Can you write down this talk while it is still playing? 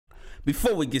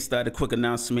Before we get started, quick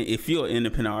announcement. If you're an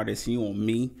independent artist and you want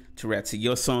me to rap to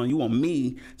your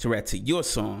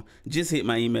song, just hit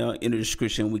my email in the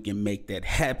description. We can make that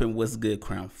happen. What's good,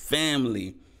 Crown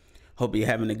Family? Hope you're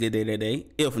having a good day today.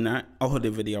 If not, I hope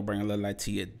the video bring a little light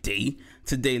to your day.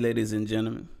 Today, ladies and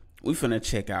gentlemen, we finna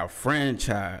check out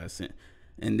Franchize.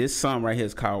 And this song right here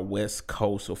is called West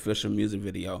Coast official music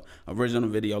video. Original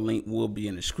video link will be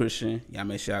in the description. Y'all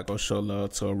make sure y'all go show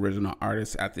love to original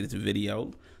artists after this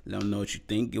video. Let them know what you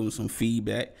think. Give them some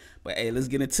feedback. But hey, let's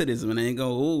get into this, man. I ain't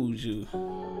gonna hold you.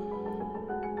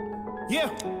 Yeah.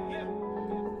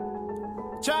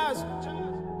 Chize.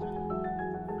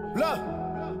 Look.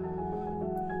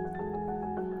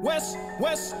 West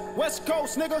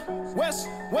Coast, nigga. West,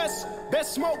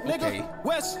 best smoke, nigga. Okay.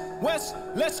 West,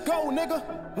 let's go,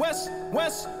 nigga.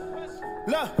 West.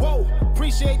 Look, whoa,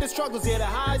 appreciate the struggles, yeah, the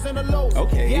highs and the lows.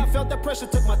 Okay. Yeah, I felt the pressure,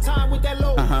 took my time with that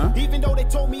load. Even though they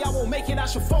told me I won't make it, I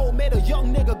should fold. Made a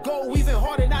young nigga go even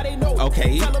harder, now they know.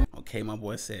 Okay. Okay, my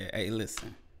boy said, hey,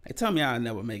 listen, they told me I'll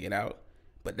never make it out,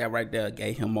 but that right there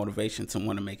gave him motivation to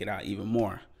want to make it out even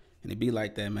more. And it be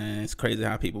like that, man. It's crazy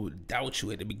how people doubt you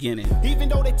at the beginning. Even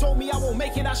though they told me I won't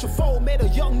make it, I should fold. Made a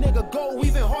young nigga go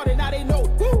even harder, now they know.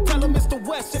 Tell them it's the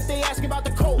West if they asking about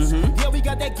the coast. Yeah, we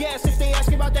got that gas if they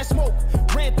asking about that smoke.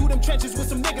 Ran through them trenches with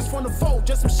some niggas from the fold.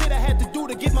 Just some shit I had to do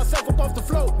to get myself up off the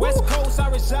float. West Coast, I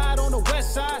reside on the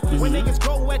west side. When niggas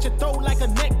go at your throat like a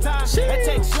necktie. That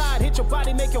take slide, hit your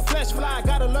body, make your flesh fly.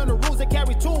 Gotta learn the rules, they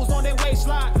carry tools on their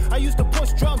waistline. I used to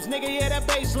push drums, nigga, yeah, that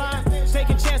bass line.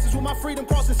 Taking chances with my freedom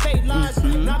crossing state lines.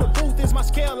 Now the booth is my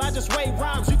scale, I just weigh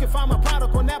rhymes. You can find my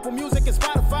product on Apple Music and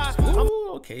Spotify.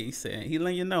 Ooh, okay, he said he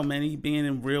letting you know, man, he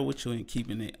being real with you and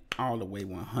keeping it all the way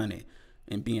 100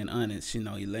 and being honest. You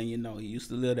know, he letting you know he used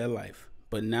to live that life,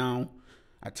 but now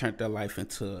I turned that life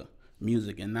into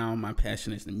music, and now my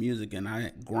passion is the music, and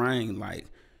I grind like,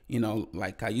 you know,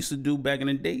 like I used to do back in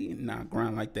the day. Now I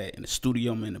grind like that in the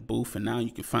studio, I'm in the booth, and now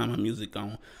you can find my music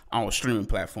on all streaming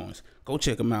platforms. Go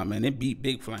check them out, man. They beat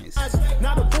big flames.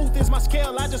 Now the booth is my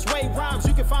scale, I just weigh rhymes.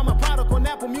 You can find my product on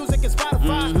Apple Music and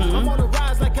Spotify. I'm on the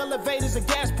rise like elevators and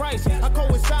gas price. I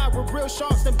coincide with real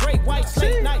sharks and break whites.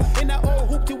 Late night in that old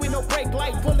hoopty with no brake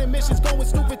light. Pulling missions, going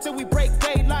stupid till we break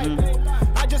daylight.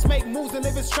 I just make moves and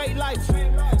live a straight life.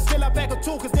 Still I pack a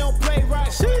tool cause they don't play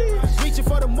right. Reaching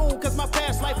for the moon cause my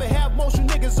past life and have motion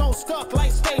niggas on stuck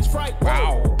like stage fright.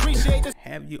 Wow. Appreciate this.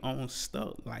 Have you on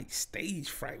stuck like stage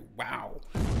fright? Wow.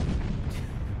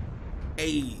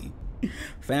 Hey,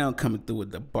 fam coming through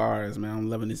with the bars, man. I'm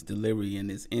loving this delivery and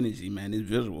this energy, man. This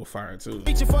visual fire too.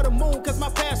 Reaching for the moon cause my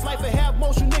past life and have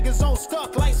motion niggas on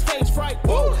stuck like stage fright.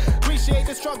 Woo. Appreciate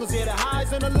the struggles, yeah, the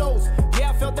highs and the lows.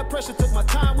 Yeah, I felt that pressure, took my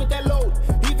time with that load.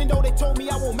 Even though they told me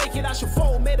I won't make it, I should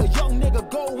fold. Made a young nigga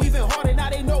go even harder, now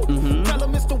they know. Tell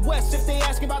them it's the West if they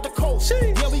asking about the coast.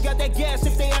 Yeah, we got that gas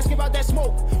if they asking about that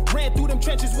smoke. Ran through them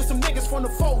trenches with some niggas from the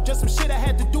fold. Just some shit I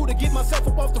had to do to get myself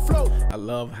up off the float. I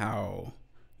love how,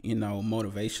 you know,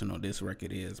 motivational this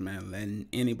record is, man. Letting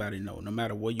anybody know, no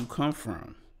matter where you come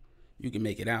from, you can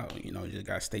make it out. You know, you just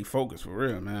gotta stay focused for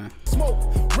real, man.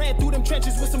 Smoke, ran through them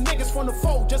trenches with some niggas from the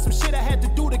fold. Just some shit I had to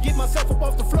do to get myself up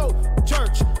off the float.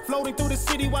 Church, floating through the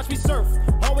city, watch me surf.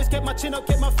 Always kept my chin up,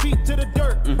 kept my feet to the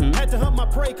dirt. Had to hunt my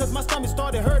prey cause my stomach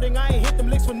started hurting. I ain't hit them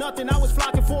licks for nothing, I was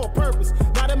flocking for a purpose.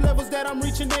 Now them levels that I'm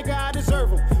reaching, nigga, I deserve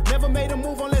them. Never made a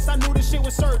move unless I knew this shit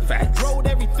was certain. Facts. Rolled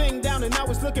everything down and I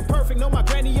was looking perfect. Know my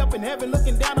granny up in heaven,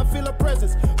 looking down, I feel her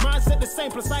presence. Mindset the same,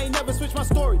 plus I ain't never switched my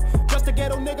story. Just a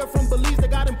ghetto nigga from Belize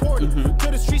that got important.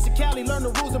 To the streets of Cali, learn the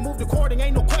rules and move according.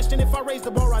 Ain't no question if I raise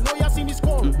the bar, I know y'all see me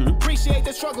scoring. Appreciate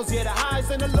the struggles, yeah, the highs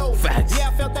and the lows. Facts. Yeah,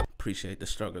 I felt that. Appreciate the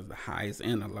struggles, the highs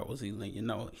and the lows. He let you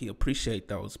know he appreciate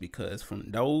those because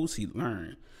from those he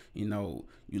learned. You know,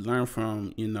 you learn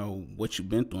from, you know, what you've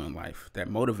been through in life that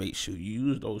motivates you. You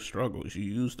use those struggles, you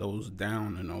use those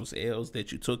down and those L's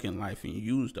that you took in life, and you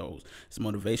use those as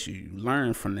motivation. You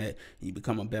learn from that, you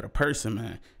become a better person,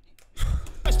 man.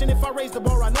 Question if I raise the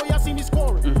bar, I know y'all see me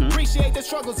scoring. Appreciate the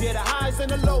struggles, yeah, the highs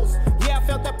and the lows. Yeah, I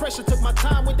felt that pressure, took my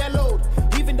time with that load.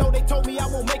 Even though they told me I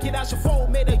won't make it, I should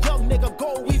fold. Made a young nigga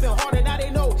go even harder, now they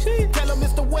know. Tell them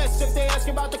it's the West if they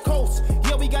asking about the coast.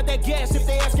 Yeah, we got that gas if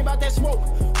they asking about that smoke.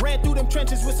 Ran through them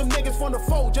trenches with some niggas from the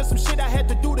fold. Just some shit I had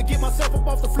to do to get myself up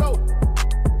off the float.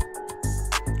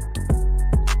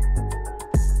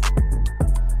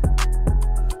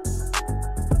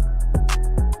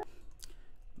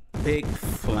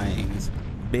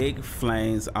 Big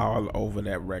flames all over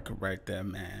that record right there,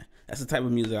 man. That's the type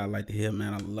of music I like to hear,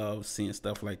 man. I love seeing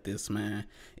stuff like this, man.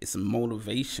 It's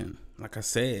motivation. Like I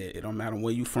said, it don't matter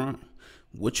where you from,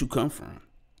 what you come from.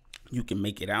 You can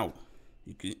make it out.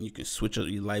 You can switch up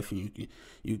your life, and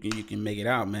you can make it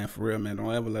out, man. For real, man.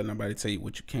 Don't ever let nobody tell you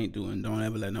what you can't do, and don't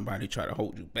ever let nobody try to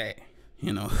hold you back.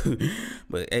 You know.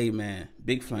 But hey, man,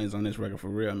 big flames on this record for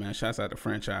real, man. Shouts out to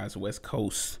Franchize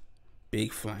WestCoast.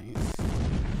 Big flames.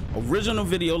 Original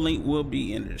video link will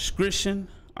be in the description.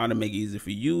 All to make it easy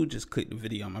for you, just click the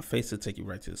video on my face to take you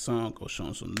right to the song. Go show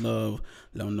them some love.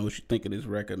 Let them know what you think of this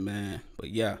record, man. But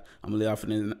yeah, I'm gonna lay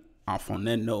off on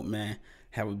that note, man.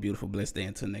 Have a beautiful, blessed day.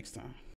 Until next time.